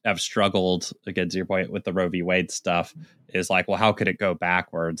 have struggled, again, to your point, with the Roe v. Wade stuff, is like, well, how could it go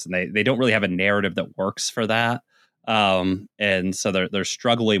backwards? And they don't really have a narrative that works for that. And so they're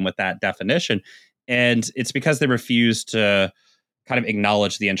struggling with that definition. And it's because they refuse to kind of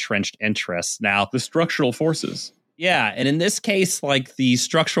acknowledge the entrenched interests. Now, the structural forces. Yeah. And in this case, like the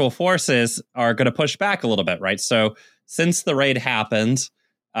structural forces are going to push back a little bit, right? So since the raid happened,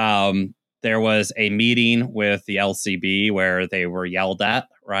 there was a meeting with the LCB where they were yelled at,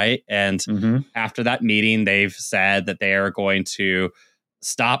 right? And after that meeting, they've said that they are going to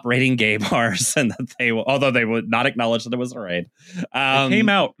stop raiding gay bars, and that they will, although they would not acknowledge that it was a raid.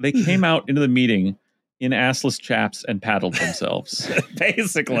 They came out into the meeting in assless chaps and paddled themselves.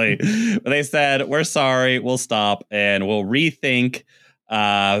 Basically, they said, we're sorry, we'll stop, and we'll rethink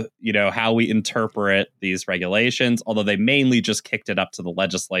how we interpret these regulations, although they mainly just kicked it up to the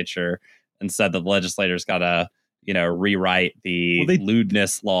legislature and said that the legislators got to, rewrite the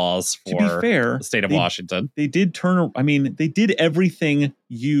lewdness laws for the state of Washington. They did they did everything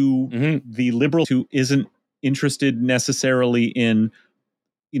the liberal who isn't interested necessarily in,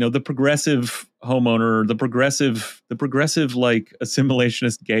 the progressive homeowner, the progressive like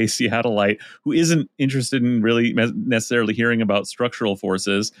assimilationist gay Seattleite who isn't interested in really necessarily hearing about structural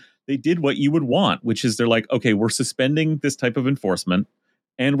forces. They did what you would want, which is they're like, okay, we're suspending this type of enforcement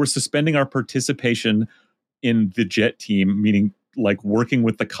and we're suspending our participation in the JET team, meaning like working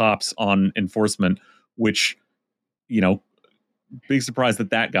with the cops on enforcement, which, big surprise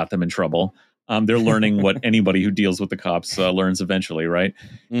that got them in trouble. They're learning what anybody who deals with the cops learns eventually, right?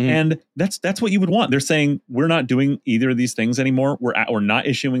 Mm-hmm. And that's what you would want. They're saying, we're not doing either of these things anymore. We're not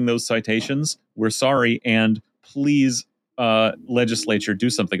issuing those citations. We're sorry, and please, legislature, do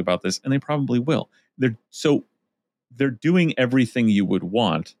something about this. And they probably will. They're doing everything you would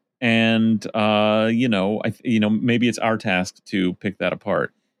want, and maybe it's our task to pick that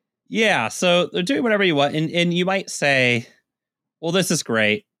apart. Yeah, so they're doing whatever you want, and you might say, well, this is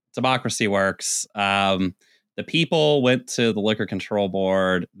great. Democracy works. The people went to the Liquor Control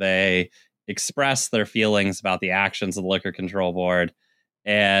Board. They expressed their feelings about the actions of the Liquor Control Board.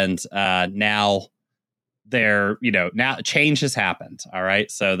 And now now change has happened. All right.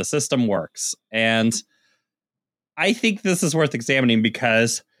 So the system works. And I think this is worth examining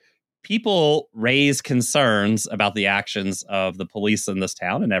because people raise concerns about the actions of the police in this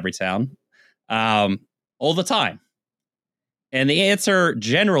town and every town all the time. And the answer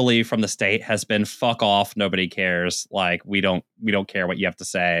generally from the state has been fuck off. Nobody cares. Like, we don't care what you have to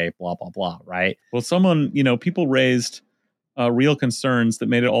say, blah, blah, blah. Right. Well, people raised real concerns that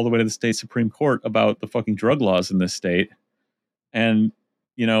made it all the way to the state Supreme Court about the fucking drug laws in this state. And,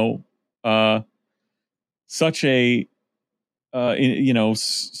 such a,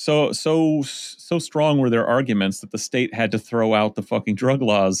 so strong were their arguments that the state had to throw out the fucking drug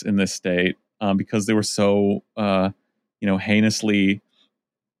laws in this state because they were so, heinously,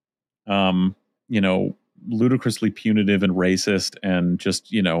 ludicrously punitive and racist and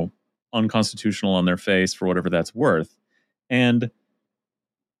just, unconstitutional on their face for whatever that's worth. And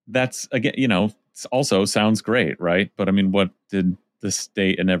that's, again, it's also sounds great, right? But I mean, what did the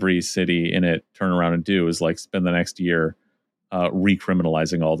state and every city in it turn around and do is like spend the next year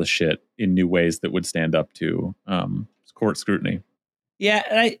recriminalizing all the shit in new ways that would stand up to court scrutiny.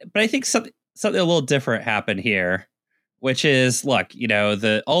 Yeah, but I think something a little different happened here, which is, look,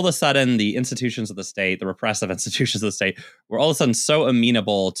 all of a sudden the institutions of the state, the repressive institutions of the state, were all of a sudden so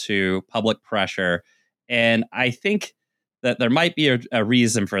amenable to public pressure, and I think that there might be a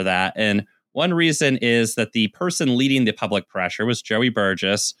reason for that. And one reason is that the person leading the public pressure was Joey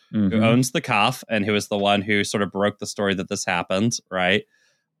Burgess, who owns the Cuff and who is the one who sort of broke the story that this happened, right?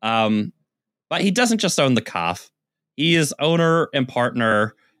 But he doesn't just own the Cuff. He is owner and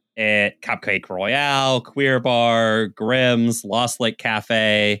partner at Cupcake Royale, Queer Bar, Grimm's, Lost Lake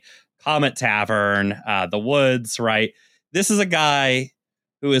Cafe, Comet Tavern, The Woods, right? This is a guy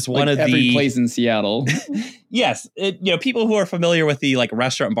who is one of every place in Seattle. Yes. People who are familiar with the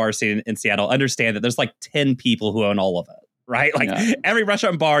restaurant and bar scene in Seattle understand that there's 10 people who own all of it. Right, every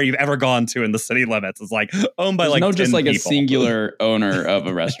restaurant and bar you've ever gone to in the city limits is owned by no, 10 just people. A singular owner of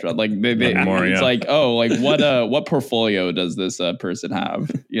a restaurant. What portfolio does this person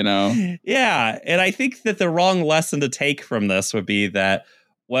have? Yeah, and I think that the wrong lesson to take from this would be that,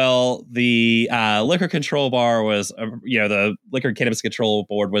 well, the liquor control bar was, the Liquor and Cannabis Control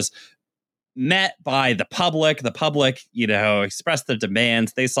Board was met by the public. The public, expressed their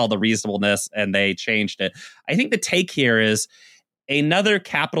demands. They saw the reasonableness and they changed it. I think the take here is another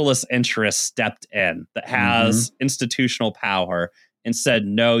capitalist interest stepped in that has institutional power and said,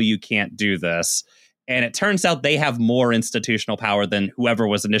 no, you can't do this. And it turns out they have more institutional power than whoever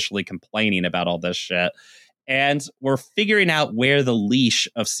was initially complaining about all this shit. And we're figuring out where the leash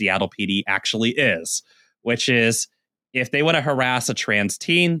of Seattle PD actually is, which is, if they want to harass a trans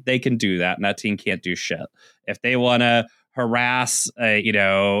teen, they can do that, and that teen can't do shit. If they want to harass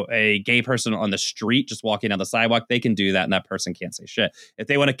a gay person on the street just walking down the sidewalk, they can do that, and that person can't say shit. If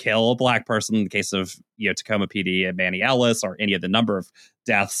they want to kill a black person, in the case of Tacoma PD and Manny Ellis, or any of the number of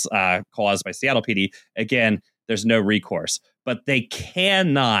deaths caused by Seattle PD, again, there's no recourse. But they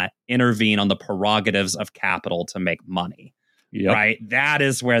cannot intervene on the prerogatives of capital to make money. Yep. Right? That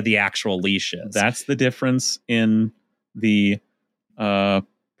is where the actual leash is. That's the difference in the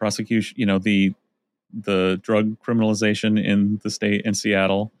prosecution, the drug criminalization in the state in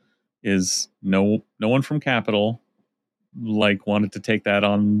Seattle is no one from Capitol wanted to take that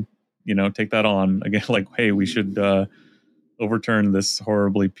on again, hey, we should overturn this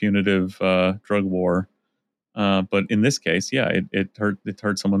horribly punitive drug war. But in this case, yeah, it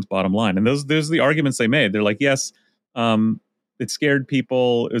hurt someone's bottom line. And those are the arguments they made. They're yes, it scared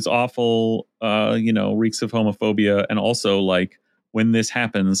people. It was awful, reeks of homophobia. And also, when this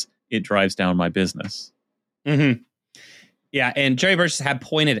happens, it drives down my business. Mm-hmm. Yeah, and Joey Burgess had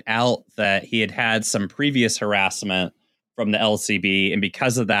pointed out that he had some previous harassment from the LCB, and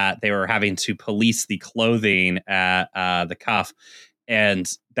because of that, they were having to police the clothing at the Cuff,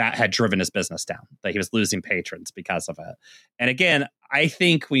 and that had driven his business down, that he was losing patrons because of it. And again, I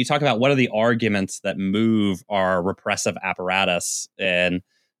think when you talk about what are the arguments that move our repressive apparatus in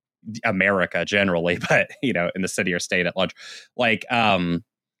America generally, but in the city or state at large,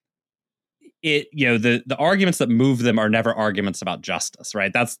 the arguments that move them are never arguments about justice,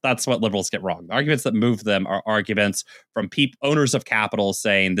 right? That's what liberals get wrong. The arguments that move them are arguments from owners of capital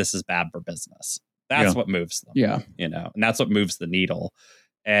saying this is bad for business. That's what moves them. Yeah, and that's what moves the needle.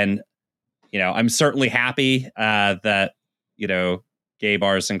 And I'm certainly happy that gay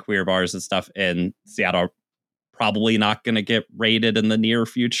bars and queer bars and stuff in Seattle are probably not going to get raided in the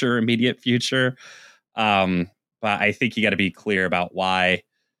immediate future. But I think you got to be clear about why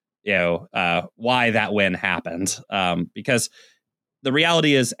that win happened. Because the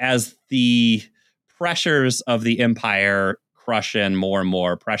reality is, as the pressures of the empire crush in more and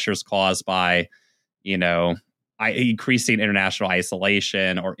more, pressures caused by, increasing international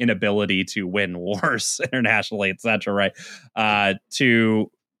isolation or inability to win wars internationally, etc., right?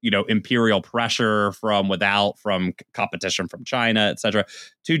 To imperial pressure from without, from competition from China, etc.,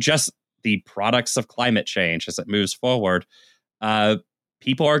 to just the products of climate change as it moves forward.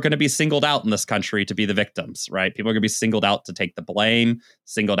 People are going to be singled out in this country to be the victims, right? People are going to be singled out to take the blame,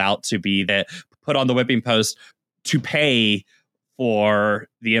 singled out to be put on the whipping post to pay for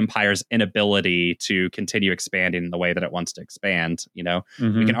the empire's inability to continue expanding in the way that it wants to expand. We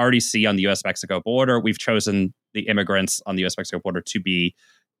can already see on the U.S.-Mexico border, we've chosen the immigrants on the U.S.-Mexico border to be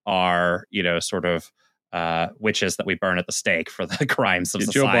our, sort of witches that we burn at the stake for the crimes of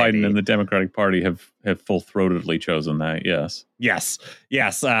Joe society. Biden and the Democratic Party have full-throatedly chosen that. Yes.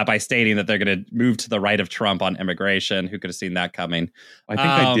 Yes. By stating that they're going to move to the right of Trump on immigration. Who could have seen that coming? I think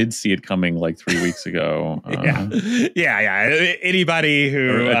I did see it coming like 3 weeks ago. Yeah. Anybody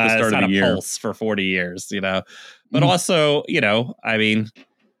who at the start has of had the a year. pulse for 40 years, but also, I mean,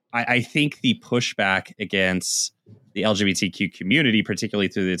 I think the pushback against the LGBTQ community, particularly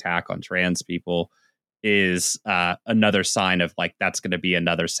through the attack on trans people, is another sign of like that's going to be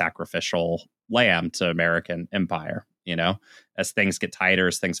another sacrificial lamb to American empire. As things get tighter,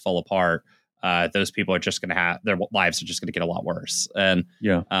 as things fall apart, those people are just going to have their lives are just going to get a lot worse. And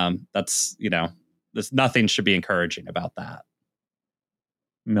that's there's nothing should be encouraging about that.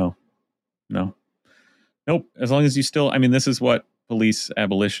 No. Nope. As long as you still, I mean, this is what police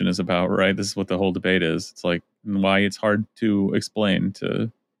abolition is about, right? This is what the whole debate is. It's like why it's hard to explain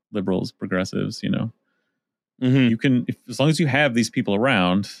to liberals, progressives, You can, as long as you have these people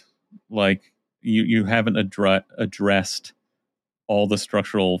around, like you haven't addressed all the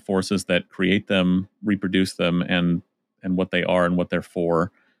structural forces that create them, reproduce them, and what they are and what they're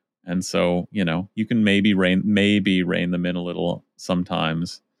for. And so, you can maybe rein them in a little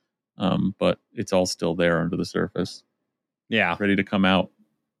sometimes, but it's all still there under the surface. Yeah, ready to come out.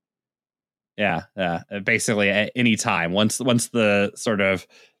 Yeah. Basically, at any time, once the sort of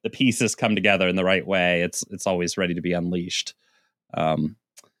the pieces come together in the right way, it's always ready to be unleashed.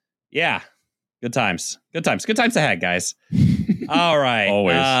 Yeah, good times ahead, guys. All right,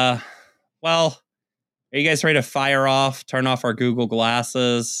 always. Well, are you guys ready to turn off our Google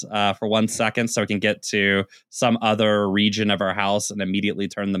glasses for 1 second so we can get to some other region of our house and immediately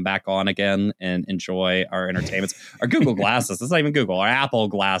turn them back on again and enjoy our entertainments? Our Google glasses, that's not even Google, our Apple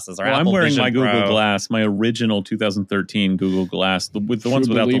glasses. I'm wearing my Google Glass, my original 2013 Google Glass, with the ones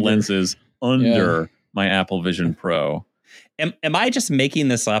without the lenses under my Apple Vision Pro. Am I just making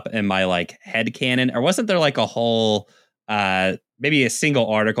this up in my like head canon, or wasn't there like a whole maybe a single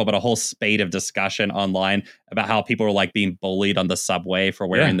article, but a whole spate of discussion online about how people were like being bullied on the subway for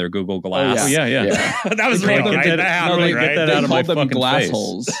wearing their Google Glass? Oh, yeah. That was real. Get that out of my fucking glass face.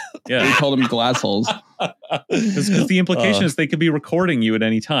 Holes. Yeah, they called them glass holes. Because the implication is they could be recording you at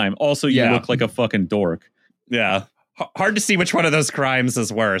any time. Also, you look like a fucking dork. Yeah. Hard to see which one of those crimes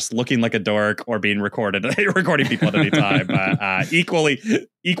is worse, looking like a dork or being recording people at any time.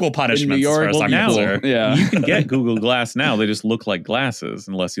 Equal punishments as far as I'm concerned. Yeah. You can get Google Glass now. They just look like glasses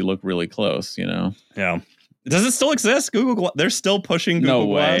unless you look really close, Yeah. Does it still exist? They're still pushing Google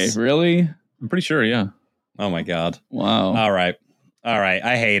Glass? No way. Really? I'm pretty sure, yeah. Oh my God. Wow. All right.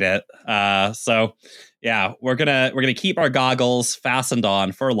 I hate it. So yeah, we're gonna keep our goggles fastened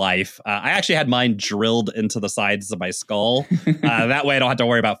on for life. I actually had mine drilled into the sides of my skull. That way I don't have to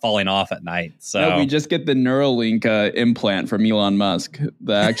worry about falling off at night. So no, we just get the Neuralink implant from Elon Musk,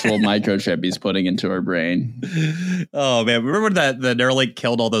 the actual microchip he's putting into our brain. Oh man, remember that the Neuralink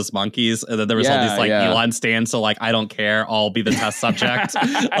killed all those monkeys, and then there was all these Elon stands. So like, I don't care, I'll be the test subject.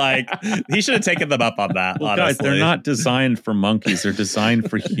 Like he should have taken them up on that. Well, honestly, guys, they're not designed for monkeys. They're designed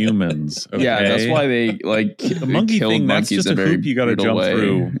for humans. Okay? Yeah, that's why they like the monkey thing. That's just a hoop you got to jump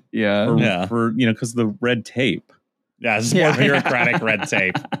through. Yeah, for because the red tape. Yeah, it's more bureaucratic red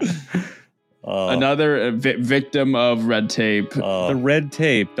tape. Another victim of red tape. The red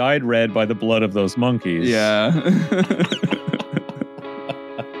tape dyed red by the blood of those monkeys. Yeah.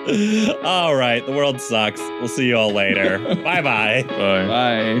 All right, the world sucks. We'll see you all later. Bye-bye. Bye.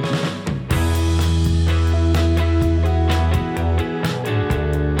 Bye.